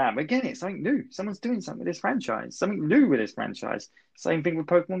forward to that. But again, it's something new. Someone's doing something with this franchise, something new with this franchise. Same thing with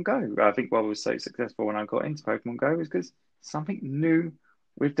Pokemon Go. I think what was so successful when I got into Pokemon Go was because something new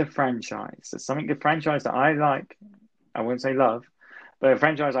with the franchise. It's something the franchise that I like. I wouldn't say love, but a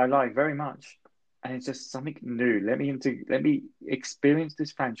franchise I like very much. And it's just something new. Let me experience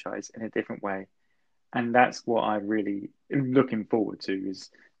this franchise in a different way. And that's what I really am looking forward to.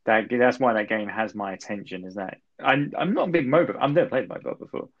 Is that that's why that game has my attention. Is that I'm not a big MOBA. I've never played MOBA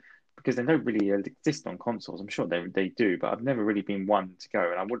before because they don't really exist on consoles. I'm sure they do, but I've never really been one to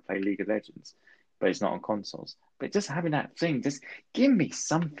go. And I would play League of Legends, but it's not on consoles. But just having that thing, just give me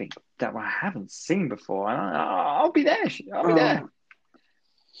something that I haven't seen before, and I'll be there. I'll be there.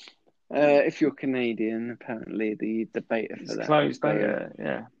 If you're Canadian, apparently the beta for that closed beta,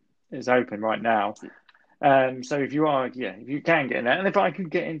 yeah, it's open right now. So if you can get in there, and if I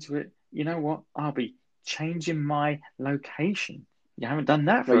could get into it, you know what? I'll be changing my location. You haven't done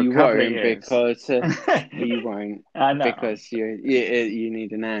that for a couple of years. Because you won't. I know. Because you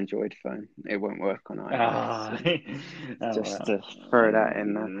need an Android phone. It won't work on iOS. Just to throw that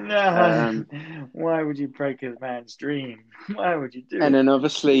in there. Why would you break a man's dream? Why would you do it? And then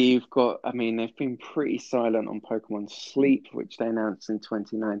obviously you've got, I mean, they've been pretty silent on Pokemon Sleep, which they announced in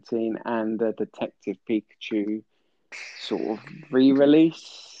 2019, and the Detective Pikachu sort of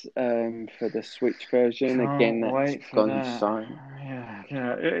re-release for the Switch version. Again, that's gone silent.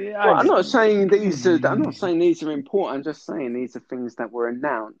 Well, I'm not saying these are important. I'm just saying these are things that were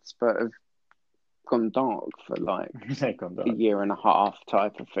announced but have gone dark for like a year and a half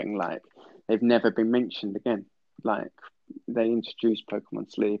type of thing. Like they've never been mentioned again. Like they introduced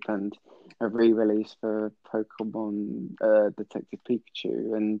Pokemon Sleep and a re-release for Pokemon Detective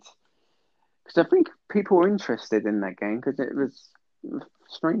Pikachu, and because I think people were interested in that game because it was,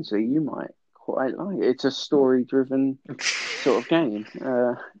 strangely, you might quite like it. It's a story-driven sort of game.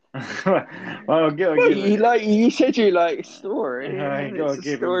 You said you like story. It's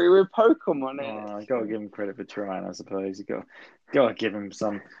a story with Pokemon in it. I gotta give him credit for trying, I suppose. You gotta give him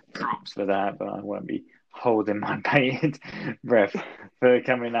some props for that, but I won't be holding my bated breath for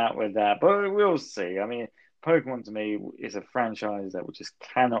coming out with that. But we'll see. I mean, Pokemon to me is a franchise that just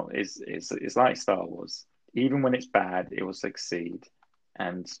cannot is like Star Wars. Even when it's bad, it will succeed,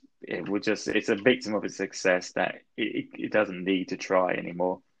 and it's a victim of its success that it doesn't need to try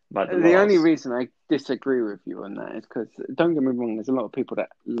anymore. Like The only reason I disagree with you on that is because, don't get me wrong, there's a lot of people that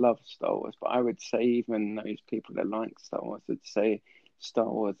love Star Wars, but I would say even those people that like Star Wars would say Star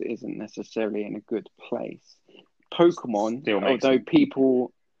Wars isn't necessarily in a good place. Pokemon, although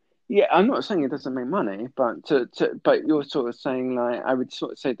people, yeah, I'm not saying it doesn't make money, but but you're sort of saying, like, I would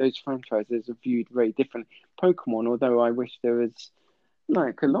sort of say those franchises are viewed very different. Pokemon, although I wish there was,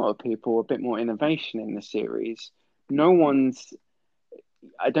 like a lot of people, a bit more innovation in the series.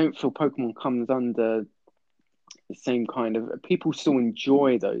 I don't feel Pokemon comes under the same kind of, people still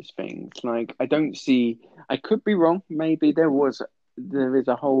enjoy those things. Like, I could be wrong. Maybe there is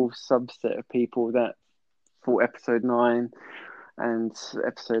a whole subset of people that thought episode 9 and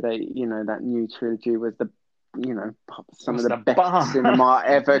episode 8, that new trilogy was some of the best cinema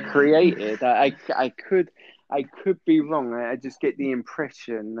ever created. I could be wrong. I just get the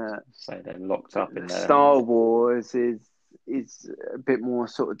impression that they're locked up in there. Star Wars is a bit more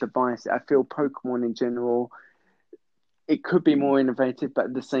sort of divisive. I feel Pokemon in general, it could be more innovative, but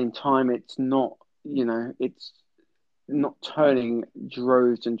at the same time, it's not. It's not turning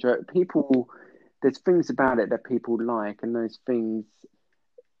droves and droves. People, there's things about it that people like, and those things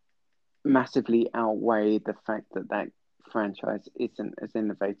massively outweigh the fact that franchise isn't as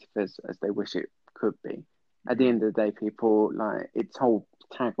innovative as they wish it could be. At the end of the day, people, like, its whole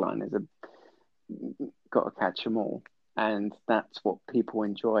tagline is got to catch them all. And that's what people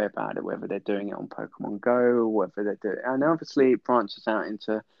enjoy about it, whether they're doing it on Pokemon Go, or whether they're doing it. And obviously it branches out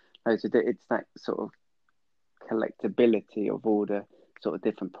into loads of it's that sort of collectability of all the sort of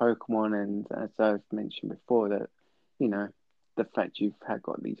different Pokemon. And as I've mentioned before, that, the fact you've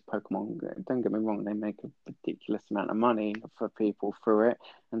got these Pokemon, don't get me wrong, they make a ridiculous amount of money for people through it.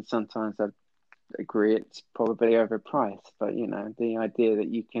 And sometimes I agree it's probably overpriced. But, the idea that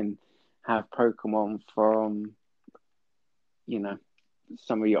you can have Pokemon from,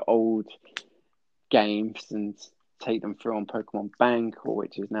 some of your old games and take them through on Pokemon Bank, or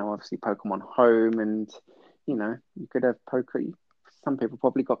which is now obviously Pokemon Home, and you could have some people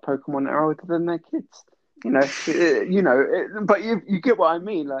probably got Pokemon that are older than their kids. But you get what I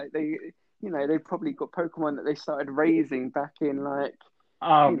mean. Like they probably got Pokemon that they started raising back in like.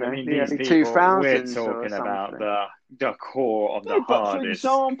 I mean, the early 2000s. We're talking about the core of the hardest. But for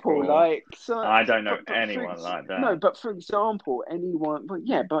example, core. I don't know anyone like that. No, but for example, anyone. But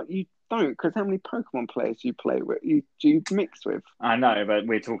you don't, because how many Pokemon players do you play with? Do you mix with? I know, but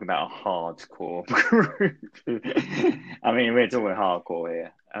we're talking about a hardcore group. I mean, we're talking hardcore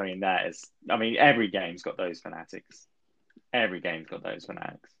here. I mean, every game's got those fanatics. Every game's got those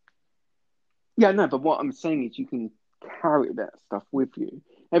fanatics. Yeah, no, but what I'm saying is you can carry that stuff with you.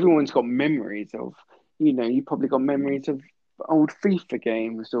 Everyone's got memories of, you probably got memories of old FIFA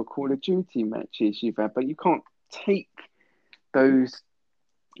games or Call of Duty matches you've had, but you can't take those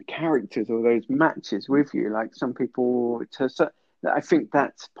characters or those matches with you like some people. I think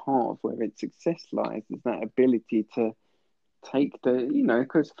that's part of where its success lies, is that ability to take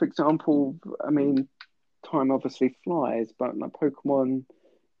because, for example, I mean, time obviously flies, but like Pokemon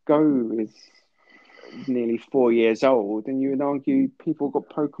Go is nearly 4 years old, and you would argue people got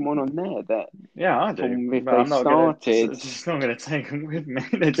Pokemon on there that I do. If they started, just not going to take them with me.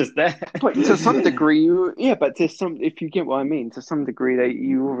 They're just there. But to some degree, if you get what I mean, to some degree,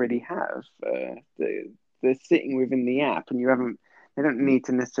 you already have. They're sitting within the app, and you haven't. They don't need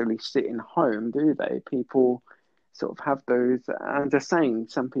to necessarily sit in home, do they? People sort of have those. I'm just saying,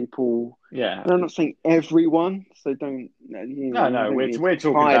 some people. Yeah. And I'm not saying everyone, so don't. No, we're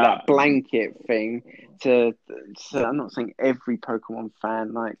talking about that blanket thing. So I'm not saying every Pokemon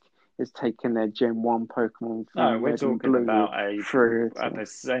fan has taken their Gen 1 Pokemon. No, we're talking about a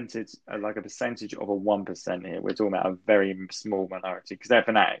percentage, like a percentage of a 1% here. We're talking about a very small minority, because they're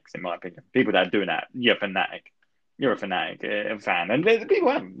fanatics, in my opinion. People that are doing that, you're a fanatic. You're a fanatic, a fan. And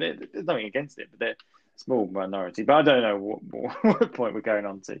people have, there's nothing against it, but they're small minority. But I don't know what point we're going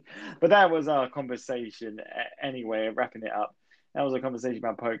on to. But that was our conversation anyway, wrapping it up. That was a conversation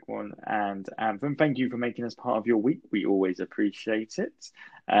about Pokemon and Anthem. Thank you for making us part of your week. We always appreciate it.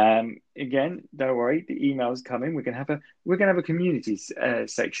 Again, don't worry, the email's coming. We're gonna have a community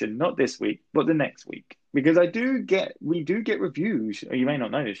section, not this week, but the next week, because we do get reviews. You may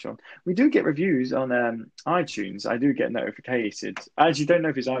not know this, Sean. We do get reviews on iTunes. I do get notificated. I actually don't know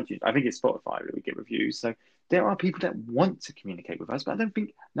if it's iTunes. I think it's Spotify that we get reviews. So there are people that want to communicate with us, but I don't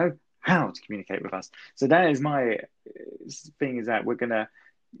think know how to communicate with us. So that is my thing, is that we're going to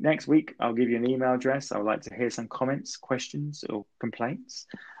Next week, I'll give you an email address. I would like to hear some comments, questions, or complaints.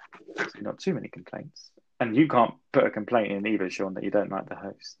 Actually, not too many complaints. And you can't put a complaint in either, Sean, that you don't like the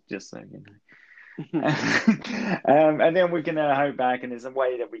host, just so you know. And then we can hope back, and there's a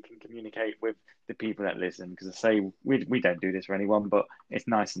way that we can communicate with the people that listen. Because I say we don't do this for anyone, but it's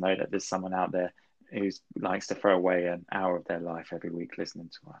nice to know that there's someone out there who likes to throw away an hour of their life every week listening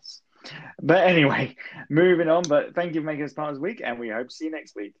to us. But anyway, moving on. But thank you for making us part of this week, and we hope to see you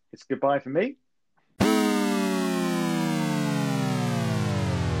next week. It's goodbye for me.